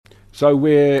So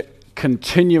we're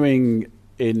continuing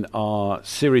in our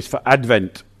series for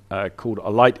Advent called A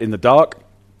Light in the Dark.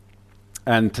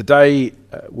 And today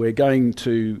we're going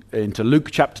into Luke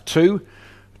chapter 2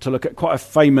 to look at quite a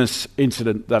famous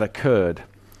incident that occurred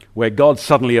where God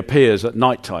suddenly appears at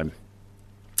night time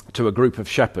to a group of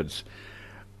shepherds.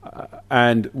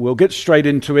 And we'll get straight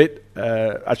into it.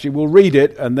 Actually, we'll read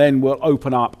it and then we'll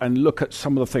open up and look at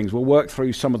some of the things. We'll work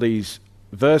through some of these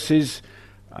verses.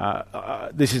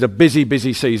 This is a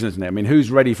busy season, isn't it? I mean,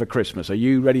 who's ready for Christmas? Are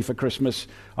you ready for Christmas?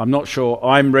 I'm not sure.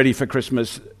 I'm ready for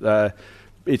Christmas.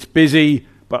 It's busy,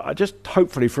 but I just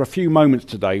hopefully for a few moments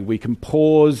today we can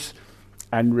pause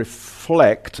and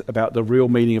reflect about the real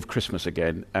meaning of Christmas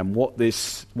again and what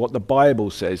the Bible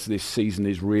says this season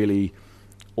is really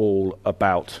all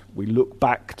about. We look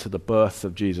back to the birth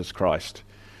of Jesus Christ.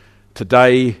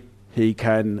 Today he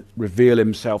can reveal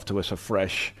himself to us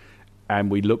afresh, and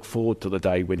we look forward to the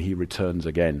day when he returns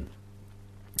again.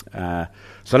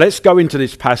 So let's go into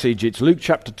this passage. It's Luke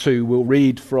chapter 2. We'll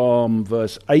read from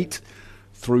verse 8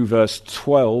 through verse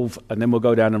 12, and then we'll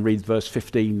go down and read verse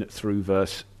 15 through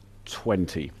verse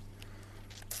 20.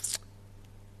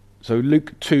 So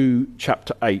Luke 2,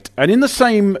 chapter 8. And in the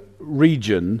same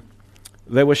region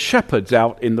there were shepherds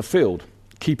out in the field,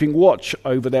 keeping watch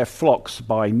over their flocks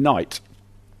by night.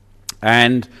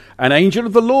 And an angel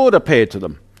of the Lord appeared to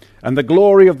them, and the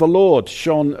glory of the Lord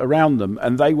shone around them,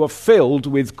 and they were filled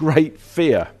with great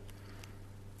fear.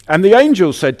 And the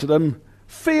angel said to them,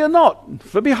 "Fear not,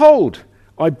 for behold,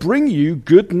 I bring you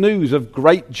good news of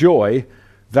great joy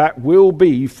that will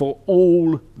be for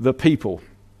all the people.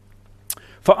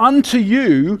 For unto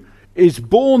you is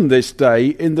born this day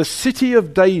in the city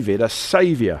of David a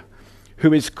Saviour,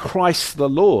 who is Christ the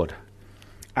Lord.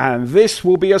 And this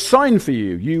will be a sign for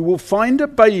you. You will find a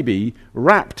baby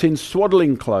wrapped in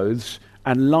swaddling clothes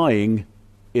and lying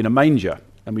in a manger."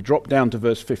 And we drop down to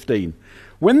verse 15.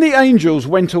 When the angels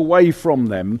went away from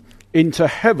them into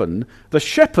heaven, the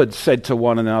shepherds said to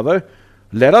one another,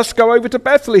 "Let us go over to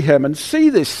Bethlehem and see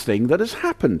this thing that has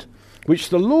happened, which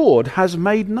the Lord has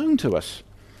made known to us."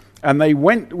 And they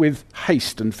went with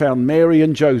haste and found Mary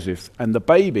and Joseph and the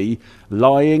baby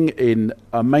lying in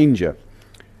a manger.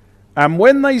 And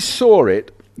when they saw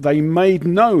it, they made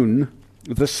known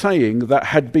the saying that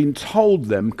had been told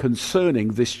them concerning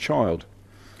this child.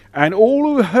 And all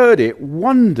who heard it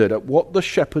wondered at what the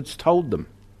shepherds told them.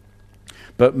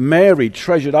 But Mary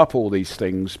treasured up all these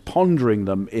things, pondering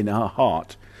them in her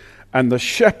heart. And the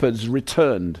shepherds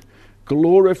returned,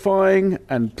 glorifying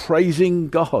and praising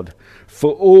God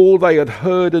for all they had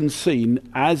heard and seen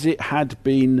as it had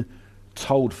been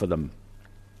told for them.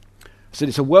 So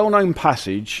it's a well-known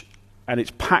passage, and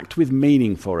it's packed with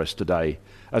meaning for us today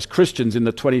as Christians in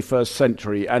the 21st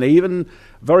century, and even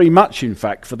very much, in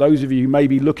fact, for those of you who may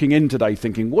be looking in today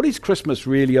thinking, what is Christmas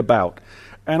really about?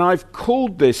 And I've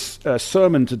called this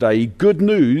sermon today, Good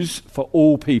News for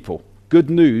All People. Good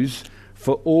News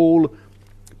for All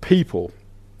People.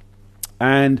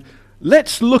 And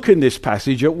let's look in this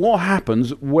passage at what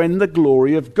happens when the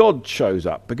glory of God shows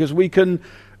up, because we can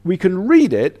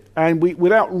read it and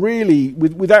without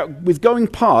going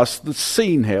past the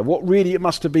scene here, what really it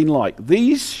must have been like.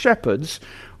 These shepherds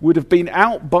would have been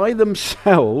out by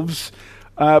themselves,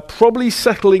 probably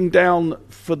settling down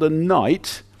for the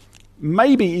night,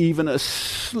 maybe even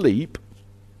asleep.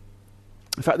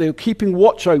 In fact, they were keeping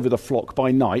watch over the flock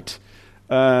by night.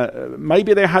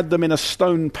 Maybe they had them in a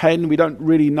stone pen, we don't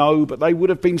really know, but they would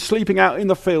have been sleeping out in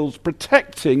the fields,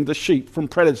 protecting the sheep from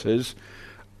predators.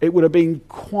 It would have been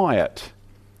quiet.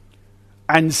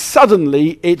 And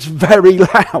suddenly, it's very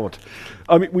loud.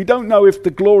 I mean, we don't know if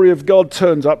the glory of God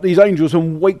turns up, these angels,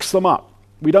 and wakes them up.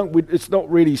 It's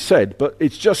not really said, but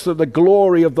it's just that the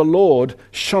glory of the Lord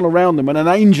shone around them, and an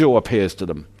angel appears to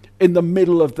them in the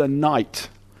middle of the night.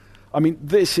 I mean,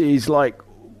 this is like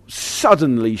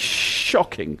suddenly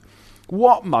shocking.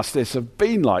 What must this have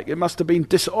been like? It must have been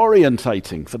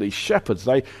disorientating for these shepherds.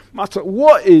 They must have,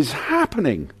 what is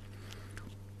happening?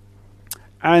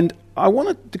 And I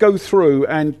wanted to go through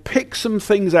and pick some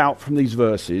things out from these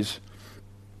verses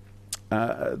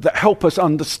that help us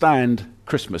understand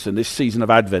Christmas and this season of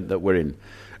Advent that we're in.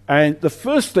 And the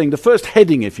first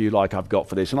heading, if you like, I've got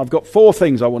for this, and I've got 4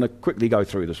 things I want to quickly go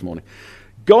through this morning.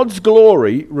 God's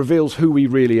glory reveals who we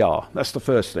really are. That's the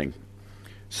first thing.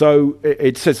 So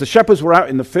it says the shepherds were out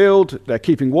in the field, they're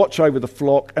keeping watch over the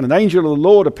flock, and an angel of the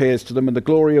Lord appears to them, and the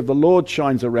glory of the Lord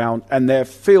shines around, and they're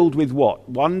filled with what?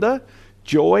 Wonder,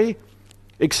 joy,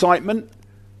 excitement.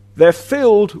 They're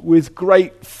filled with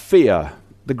great fear.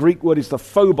 The Greek word is the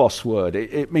phobos word.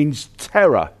 It means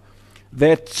terror.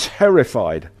 They're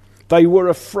terrified. They were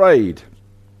afraid.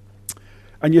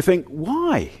 And you think,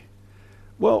 why?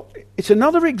 Well, it's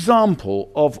another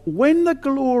example of when the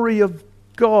glory of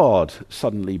God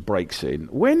suddenly breaks in,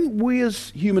 when we as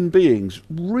human beings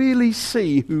really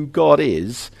see who God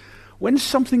is, when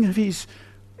something of his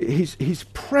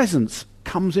presence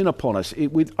comes in upon us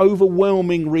with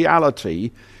overwhelming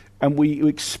reality, and we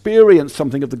experience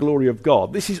something of the glory of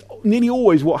God. This is nearly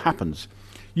always what happens.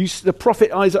 Happens to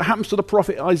the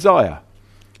prophet Isaiah.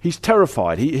 He's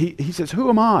terrified. He says, "Who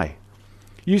am I?"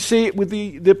 You see it with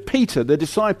the Peter, the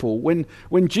disciple.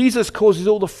 When Jesus causes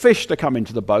all the fish to come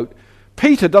into the boat,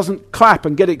 Peter doesn't clap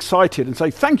and get excited and say,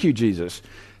 "Thank you, Jesus."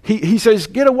 He says,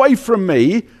 "Get away from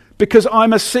me because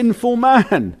I'm a sinful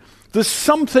man." There's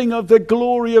something of the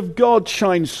glory of God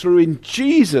shines through in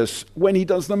Jesus when he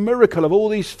does the miracle of all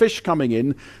these fish coming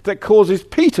in that causes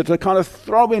Peter to kind of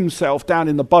throw himself down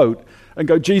in the boat and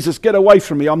go, "Jesus, get away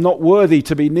from me. I'm not worthy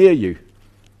to be near you."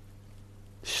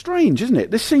 Strange, isn't it?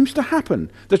 This seems to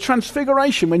happen. The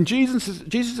transfiguration, when Jesus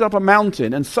is up a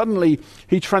mountain and suddenly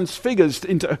he transfigures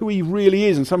into who he really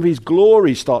is and some of his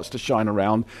glory starts to shine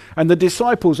around, and the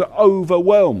disciples are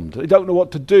overwhelmed. They don't know what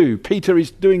to do. Peter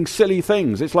is doing silly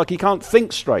things. It's like he can't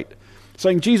think straight,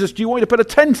 saying, "Jesus, do you want me to put a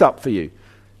tent up for you?"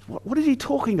 What is he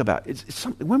talking about? It's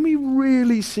something. When we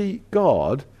really see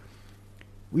God,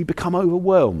 we become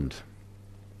overwhelmed.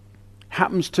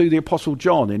 Happens to the Apostle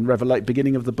John in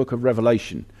beginning of the book of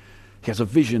Revelation. He has a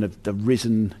vision of the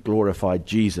risen, glorified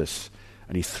Jesus,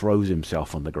 and he throws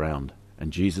himself on the ground.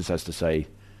 And Jesus has to say,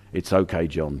 "It's okay,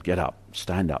 John, get up,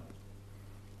 stand up."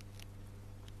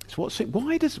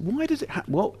 Why does it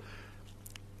happen? Well,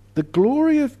 the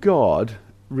glory of God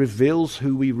reveals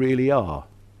who we really are.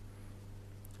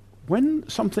 When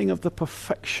something of the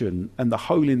perfection and the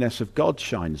holiness of God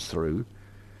shines through,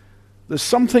 there's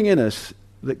something in us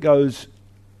that goes,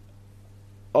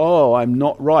 "Oh, I'm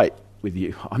not right with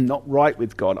you. I'm not right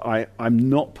with God. I'm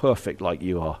not perfect like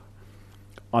you are.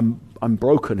 I'm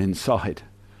broken inside.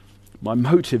 My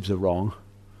motives are wrong.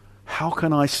 How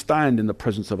can I stand in the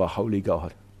presence of a holy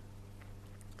God?"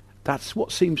 That's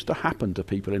what seems to happen to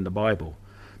people in the Bible,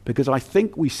 because I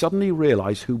think we suddenly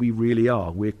realize who we really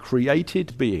are. We're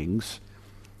created beings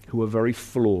who are very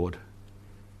flawed,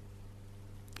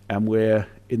 and we're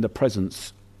in the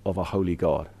presence of a holy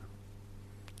God.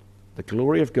 The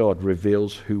glory of God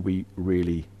reveals who we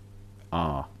really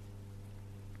are.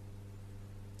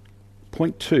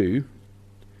 Point 2,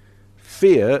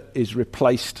 fear is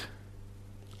replaced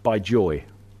by joy.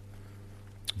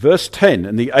 Verse 10,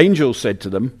 "And the angel said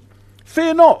to them,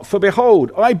 'Fear not, for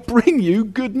behold, I bring you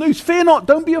good news.'" Fear not,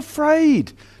 don't be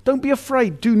afraid. Don't be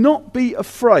afraid. Do not be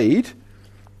afraid,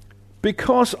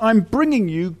 because I'm bringing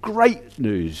you great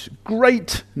news.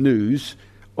 Great news.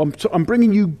 I'm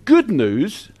bringing you good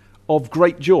news of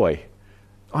great joy.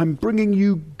 I'm bringing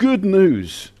you good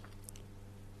news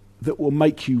that will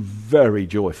make you very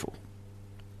joyful.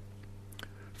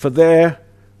 For there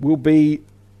will be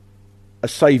a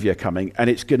Saviour coming,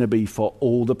 and it's going to be for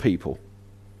all the people.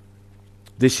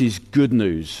 This is good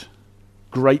news,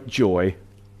 great joy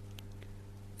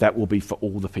that will be for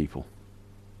all the people.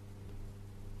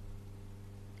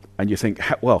 And you think,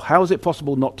 well, how is it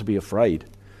possible not to be afraid?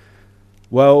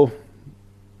 Well,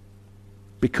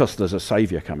 because there's a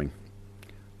Saviour coming.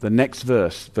 The next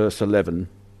verse, verse 11.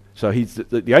 So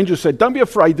the angel said, "Don't be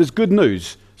afraid, there's good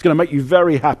news. It's going to make you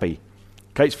very happy."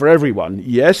 Okay, it's for everyone.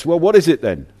 Yes, well, what is it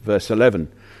then? Verse 11.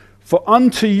 "For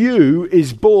unto you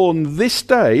is born this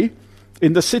day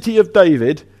in the city of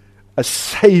David a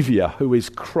Saviour who is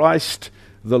Christ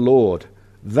the Lord."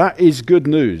 That is good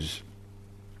news.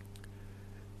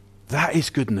 That is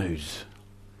good news.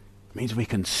 It means we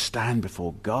can stand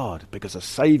before God because a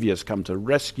Saviour's come to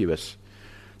rescue us,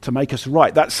 to make us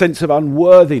right. That sense of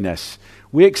unworthiness.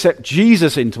 We accept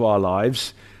Jesus into our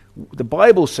lives. The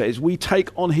Bible says we take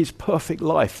on his perfect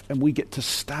life and we get to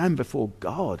stand before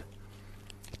God.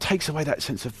 It takes away that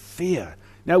sense of fear.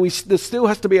 Now, there still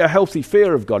has to be a healthy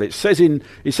fear of God. It says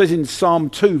in Psalm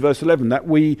 2, verse 11, that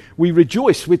we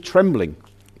rejoice with trembling.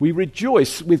 We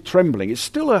rejoice with trembling. It's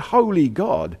still a holy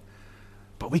God.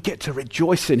 But we get to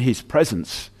rejoice in his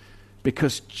presence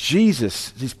because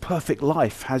Jesus, his perfect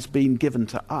life, has been given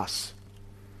to us.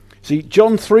 See,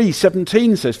 John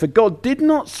 3:17 says, "For God did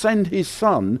not send his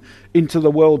Son into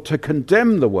the world to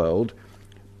condemn the world,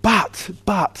 but,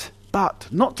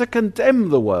 not to condemn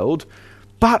the world,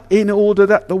 but in order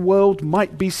that the world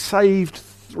might be saved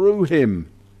through him.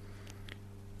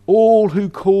 All who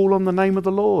call on the name of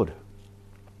the Lord."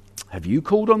 Have you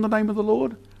called on the name of the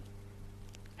Lord?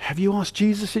 Have you asked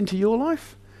Jesus into your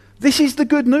life? This is the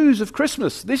good news of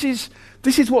Christmas. This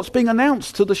is what's being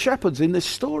announced to the shepherds in this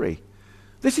story.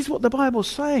 This is what the Bible's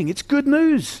saying. It's good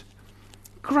news.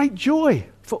 great joy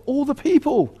for all the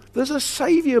people. There's a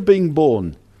Saviour being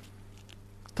born.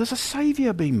 There's a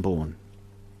Saviour being born.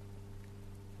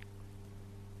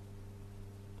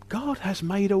 God has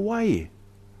made a way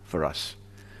for us.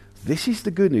 This is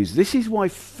the good news. This is why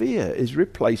fear is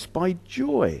replaced by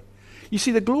joy. You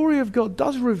see, the glory of God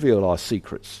does reveal our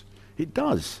secrets. It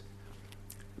does.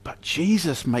 But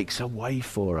Jesus makes a way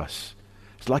for us.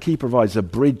 It's like he provides a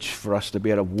bridge for us to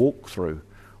be able to walk through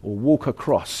or walk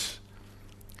across.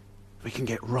 We can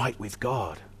get right with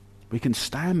God. We can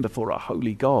stand before a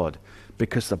holy God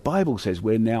because the Bible says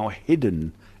we're now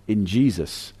hidden in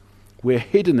Jesus. We're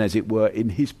hidden, as it were, in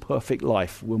his perfect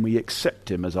life when we accept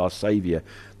him as our Saviour.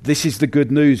 This is the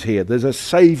good news here. There's a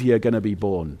Saviour going to be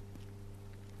born.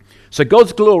 So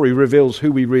God's glory reveals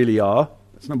who we really are.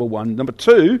 That's number one. Number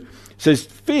two says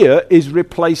fear is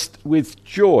replaced with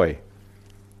joy.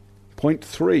 Point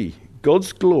 3,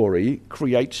 God's glory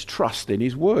creates trust in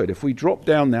his word. If we drop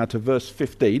down now to verse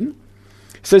 15,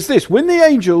 it says this: when the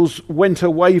angels went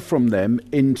away from them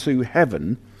into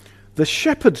heaven, the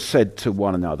shepherds said to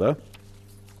one another,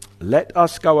 let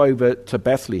us go over to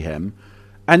Bethlehem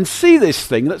and see this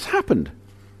thing that's happened,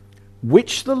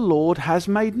 which the Lord has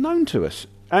made known to us.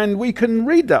 And we can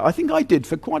read that. I think I did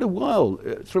for quite a while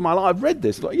through my life. I've read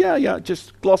this. Like,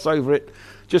 just gloss over it.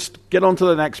 Just get on to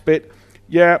the next bit.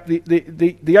 Yeah,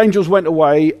 the angels went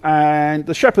away and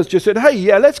the shepherds just said,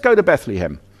 hey, let's go to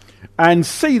Bethlehem and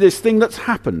see this thing that's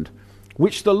happened,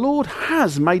 which the Lord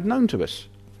has made known to us.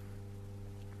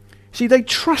 See, they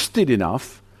trusted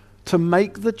enough to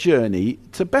make the journey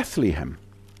to Bethlehem.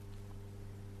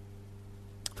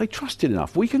 They trusted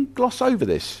enough. We can gloss over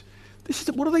this.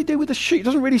 What do they do with the sheep? It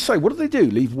doesn't really say. What do they do?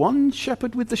 Leave one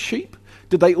shepherd with the sheep?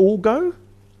 Did they all go?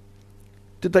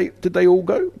 Did they all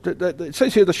go? It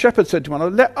says here the shepherd said to one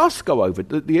another, let us go over.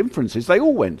 The inference is they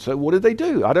all went. So what did they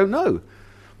do? I don't know.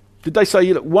 Did they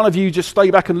say, look, one of you just stay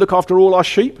back and look after all our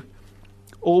sheep?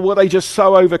 Or were they just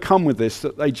so overcome with this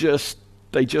that they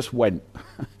just went?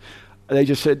 They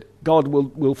just said, God,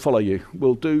 we'll follow you.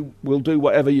 We'll do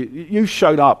whatever you've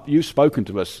shown up. You've spoken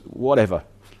to us. Whatever.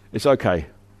 It's okay.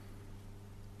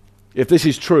 If this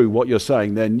is true, what you're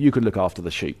saying, then you can look after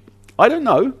the sheep. I don't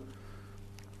know.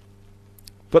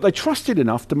 But they trusted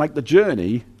enough to make the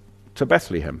journey to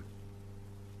Bethlehem.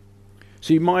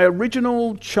 See, my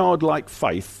original childlike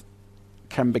faith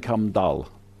can become dull.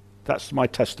 That's my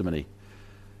testimony.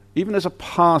 Even as a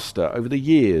pastor, over the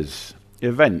years,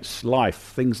 events, life,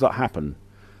 things that happen,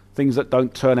 things that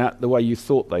don't turn out the way you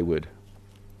thought they would,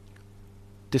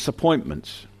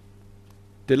 disappointments,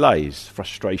 delays,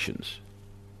 frustrations,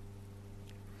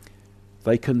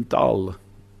 they can dull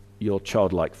your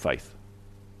childlike faith.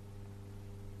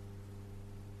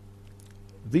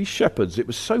 These shepherds, it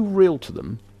was so real to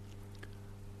them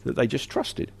that they just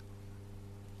trusted.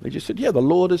 They just said, yeah, the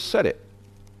Lord has said it.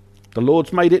 The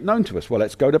Lord's made it known to us. Well,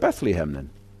 let's go to Bethlehem then.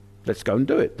 Let's go and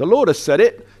do it. The Lord has said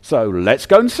it, so let's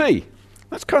go and see.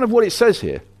 That's kind of what it says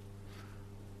here.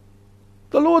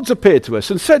 The Lord's appeared to us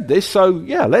and said this, so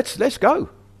yeah, let's go.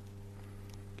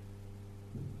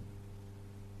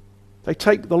 They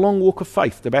take the long walk of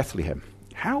faith to Bethlehem.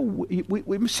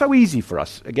 It's so easy for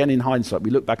us. Again, in hindsight, we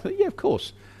look back and think, yeah, of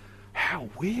course. How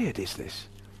weird is this?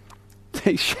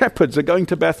 The shepherds are going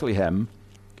to Bethlehem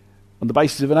on the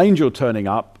basis of an angel turning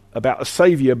up about a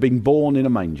Saviour being born in a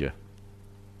manger.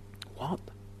 What?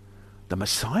 The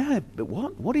Messiah?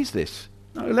 What? What is this?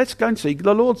 No, let's go and see.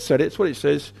 The Lord said it. It's what it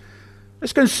says.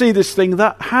 Let's go and see this thing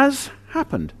that has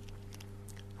happened,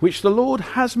 which the Lord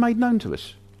has made known to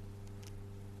us.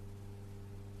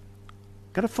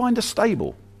 Got to find a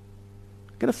stable.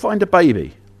 Got to find a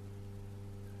baby.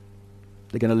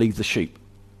 They're going to leave the sheep.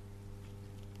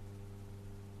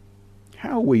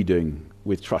 How are we doing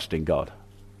with trusting God?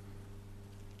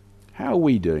 How are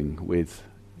we doing with,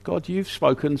 God, you've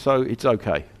spoken, so it's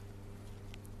okay?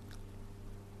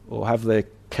 Or have the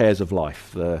cares of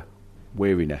life, the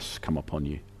weariness come upon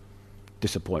you?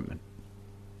 Disappointment.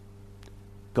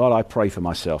 God, I pray for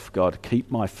myself. God, keep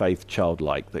my faith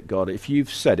childlike. That God, if you've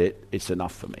said it, it's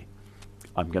enough for me.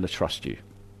 I'm going to trust you.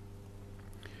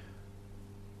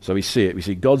 So we see it. We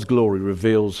see God's glory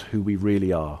reveals who we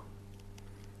really are.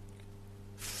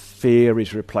 Fear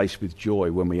is replaced with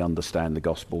joy when we understand the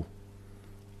gospel.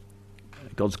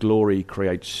 God's glory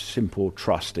creates simple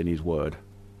trust in his word.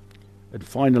 And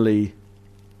finally,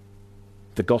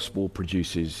 the gospel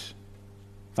produces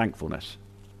thankfulness.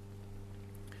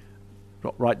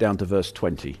 Right down to verse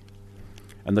 20.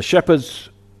 And the shepherds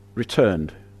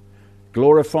returned,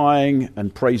 glorifying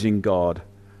and praising God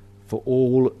for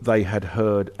all they had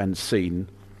heard and seen,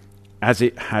 as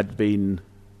it had been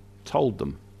told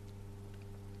them.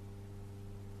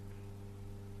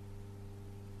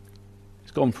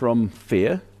 It's gone from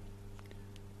fear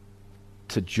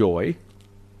to joy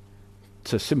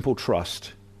to simple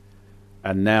trust,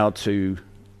 and now to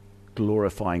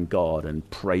glorifying God and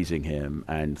praising him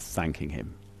and thanking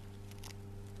him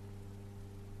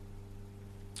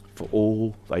for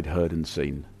all they'd heard and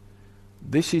seen.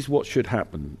 This is what should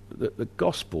happen. The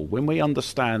gospel, when we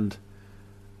understand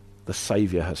the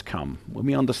Saviour has come, when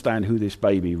we understand who this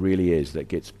baby really is that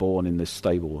gets born in this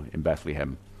stable in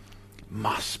Bethlehem,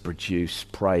 must produce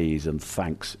praise and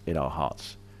thanks in our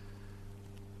hearts.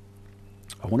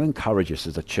 I want to encourage us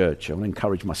as a church. I want to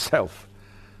encourage myself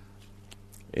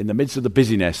in the midst of the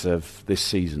busyness of this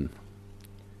season.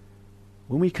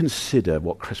 When we consider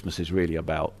what Christmas is really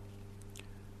about,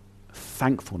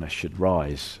 thankfulness should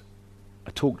rise. I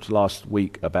talked last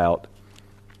week about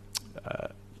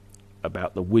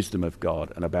the wisdom of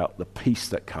God and about the peace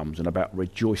that comes and about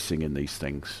rejoicing in these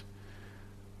things.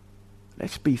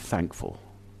 Let's be thankful.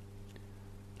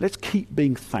 Let's keep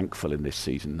being thankful in this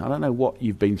season. I don't know what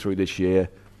you've been through this year,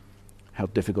 how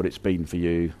difficult it's been for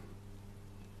you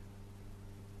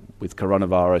with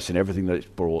coronavirus and everything that it's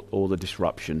brought, all the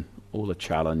disruption, all the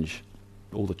challenge,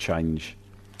 all the change.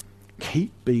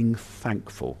 Keep being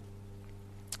thankful.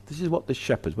 This is what the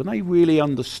shepherds, when they really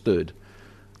understood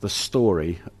the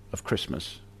story of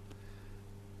Christmas,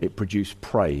 it produced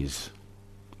praise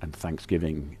and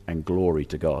thanksgiving and glory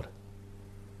to God.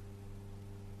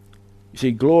 You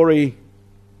see, glory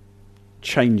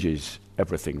changes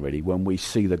everything, really, when we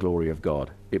see the glory of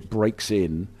God. It breaks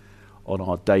in on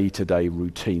our day-to-day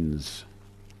routines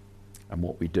and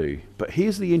what we do. But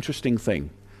here's the interesting thing,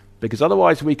 because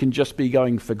otherwise we can just be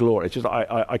going for glory. It's just,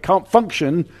 I can't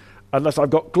function unless I've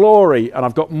got glory, and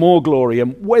I've got more glory,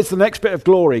 and where's the next bit of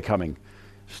glory coming?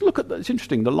 Just look at that. It's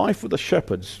interesting, the life of the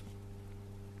shepherds.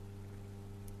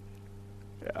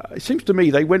 It seems to me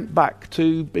they went back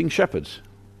to being shepherds.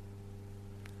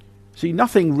 See,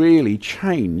 nothing really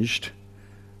changed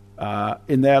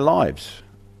in their lives,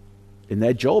 in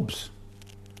their jobs.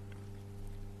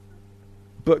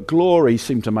 But glory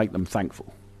seemed to make them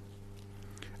thankful.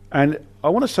 And I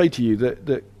want to say to you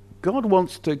that God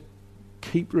wants to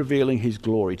keep revealing his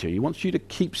glory to you. He wants you to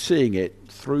keep seeing it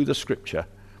through the scripture.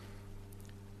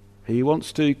 He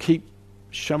wants to keep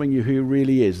showing you who he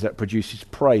really is, that produces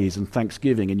praise and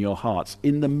thanksgiving in your hearts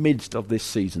in the midst of this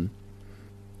season.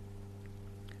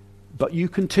 But you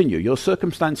continue. Your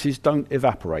circumstances don't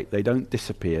evaporate. They don't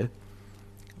disappear.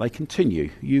 They continue.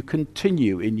 You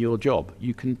continue in your job.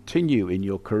 You continue in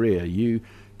your career. You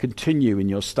continue in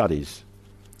your studies.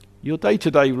 Your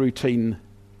day-to-day routine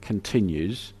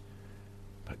continues.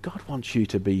 But God wants you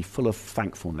to be full of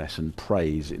thankfulness and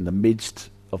praise in the midst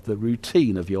of the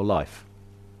routine of your life.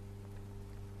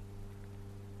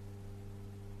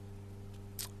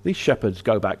 These shepherds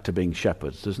go back to being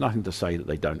shepherds. There's nothing to say that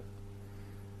they don't.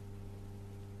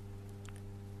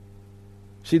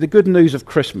 See, the good news of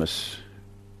Christmas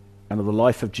and of the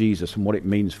life of Jesus and what it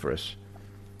means for us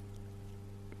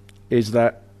is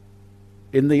that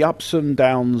in the ups and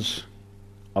downs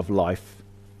of life,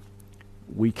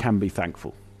 we can be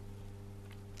thankful.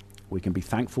 We can be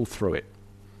thankful through it.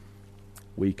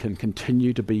 We can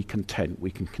continue to be content.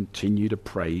 We can continue to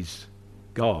praise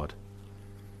God.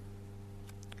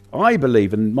 I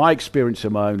believe, and my experience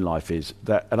in my own life is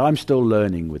that, and I'm still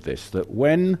learning with this, that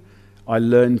when I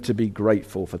learn to be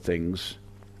grateful for things,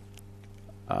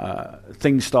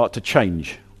 things start to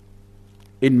change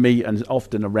in me and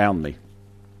often around me.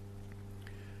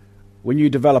 When you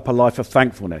develop a life of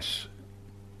thankfulness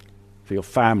for your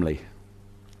family,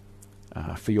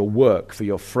 for your work, for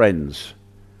your friends,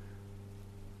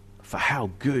 for how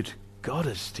good God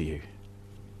is to you.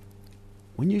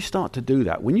 When you start to do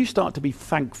that, when you start to be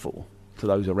thankful to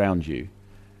those around you,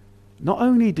 not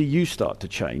only do you start to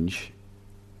change,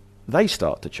 they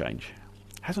start to change.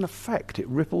 It has an effect. It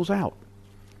ripples out.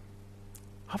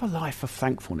 Have a life of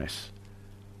thankfulness.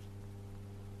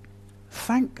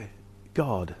 Thank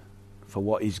God for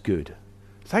what is good.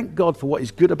 Thank God for what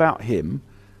is good about him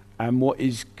and what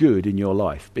is good in your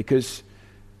life. Because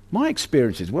my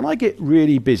experience is when I get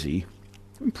really busy,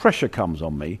 when pressure comes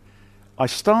on me, I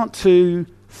start to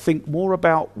think more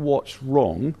about what's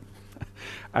wrong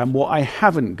and what I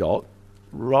haven't got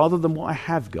rather than what I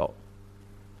have got.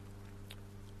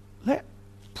 Let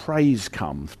praise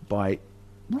come by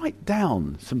write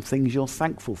down some things you're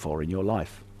thankful for in your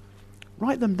life.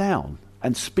 Write them down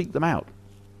and speak them out.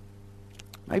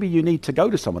 Maybe you need to go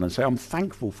to someone and say, I'm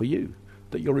thankful for you,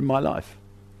 that you're in my life.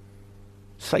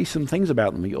 Say some things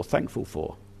about them that you're thankful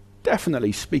for.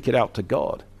 Definitely speak it out to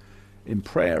God in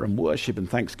prayer and worship and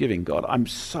thanksgiving. God, I'm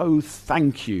so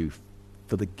thank you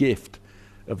for the gift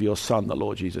of your Son, the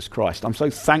Lord Jesus Christ. I'm so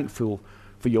thankful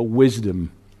for your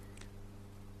wisdom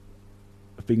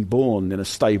of being born in a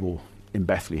stable in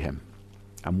Bethlehem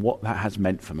and what that has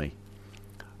meant for me.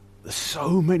 There's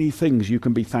so many things you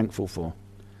can be thankful for.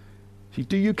 See,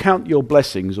 do you count your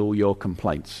blessings or your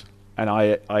complaints? And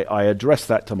I address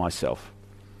that to myself.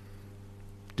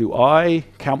 Do I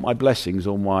count my blessings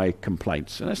or my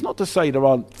complaints? And it's not to say there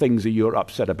aren't things that you're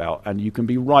upset about, and you can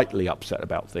be rightly upset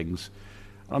about things.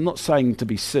 I'm not saying to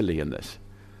be silly in this.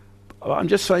 I'm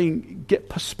just saying get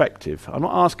perspective. I'm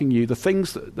not asking you the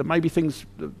things that maybe things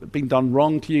have been done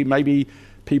wrong to you. Maybe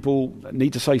people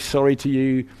need to say sorry to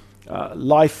you.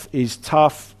 Life is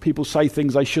tough. People say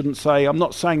things they shouldn't say. I'm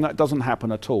not saying that doesn't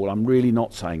happen at all. I'm really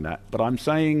not saying that. But I'm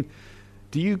saying,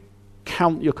 do you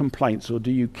count your complaints or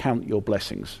do you count your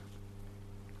blessings?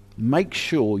 Make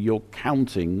sure you're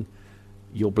counting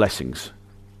your blessings.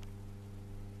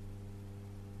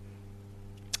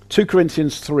 2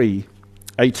 Corinthians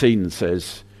 3:18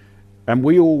 says, "And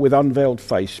we all with unveiled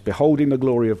face, beholding the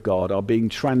glory of God, are being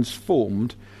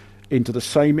transformed into the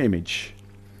same image,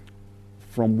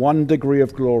 from one degree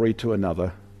of glory to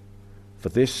another, for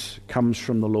this comes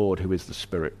from the Lord who is the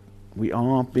Spirit." We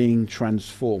are being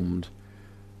transformed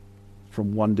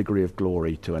from one degree of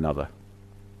glory to another.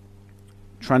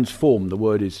 Transform, the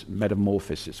word is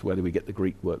metamorphosis. It's where we get the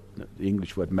Greek word, the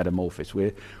English word metamorphosis.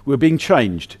 We're being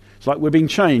changed. It's like we're being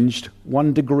changed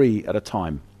one degree at a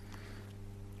time.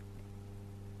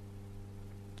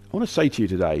 I want to say to you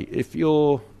today, if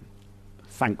you're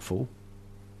thankful,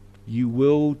 you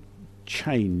will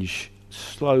change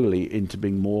slowly into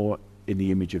being more in the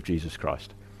image of Jesus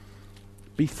Christ.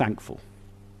 Be thankful.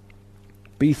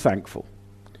 Be thankful.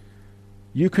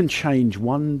 You can change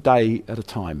one day at a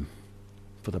time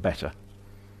for the better.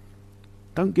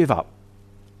 Don't give up.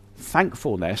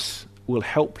 Thankfulness will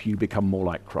help you become more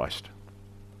like Christ.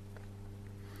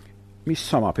 Let me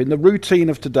sum up. In the routine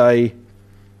of today,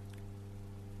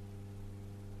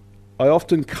 I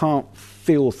often can't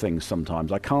feel things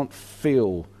sometimes. I can't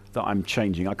feel that I'm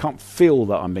changing. I can't feel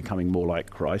that I'm becoming more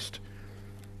like Christ.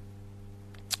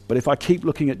 But if I keep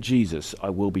looking at Jesus,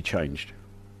 I will be changed.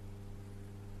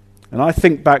 And I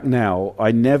think back now,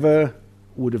 I never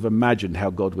would have imagined how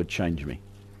God would change me.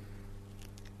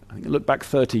 I think I look back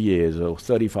 30 years or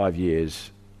 35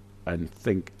 years and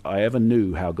think I ever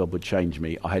knew how God would change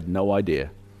me. I had no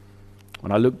idea.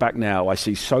 When I look back now, I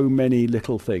see so many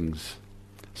little things.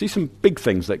 I see some big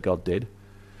things that God did,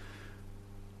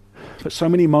 but so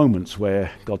many moments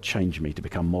where God changed me to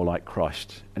become more like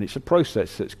Christ. And it's a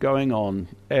process that's going on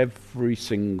every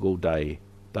single day,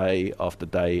 day after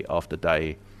day after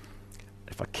day.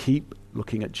 If I keep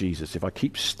looking at Jesus, if I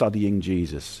keep studying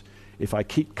Jesus, if I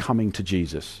keep coming to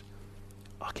Jesus,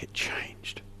 I'll get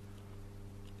changed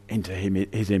into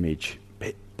his image,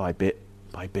 bit by bit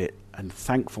by bit. And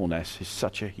thankfulness is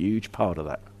such a huge part of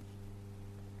that.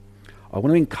 I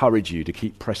want to encourage you to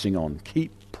keep pressing on,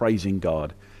 keep praising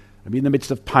God. And in the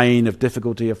midst of pain, of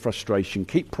difficulty, of frustration,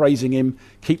 keep praising him,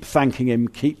 keep thanking him,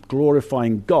 keep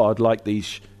glorifying God like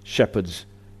these shepherds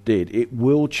did. It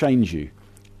will change you.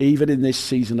 Even in this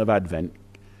season of Advent,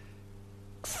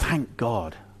 thank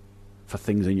God for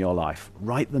things in your life.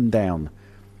 Write them down.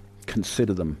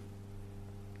 Consider them.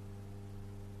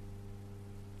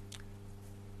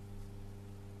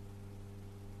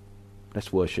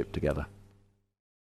 Let's worship together.